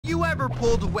ever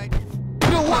pulled away... You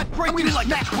know what? Break me like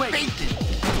that bacon!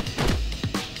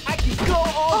 I can go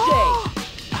all day!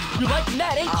 You liking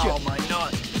that, ain't you? Oh, my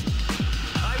nuts.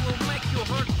 I will make you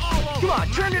hurt all over. Come on,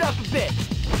 turn it up a bit!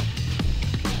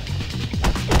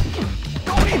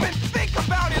 Don't even think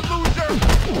about it, loser!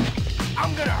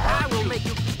 I'm gonna hurt I will you. make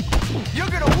you... You're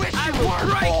gonna wish I you will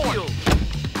weren't break born. you!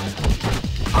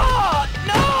 Oh,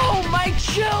 no! My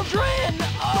children!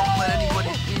 Don't let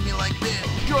anybody see me like this.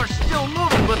 You're still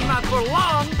moving, but not for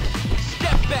long.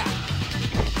 Step back.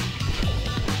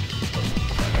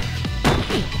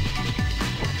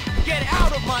 Get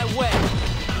out of my way!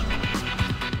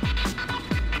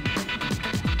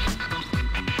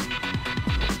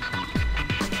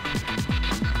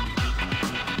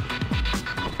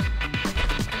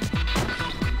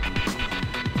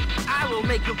 I will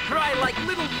make you cry like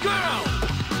little girl.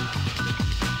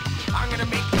 I'm gonna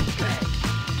make you pay.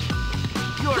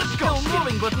 You're still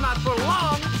moving, but not for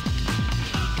long.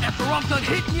 After I'm done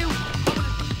hitting you,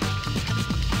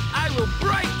 I will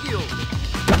break you.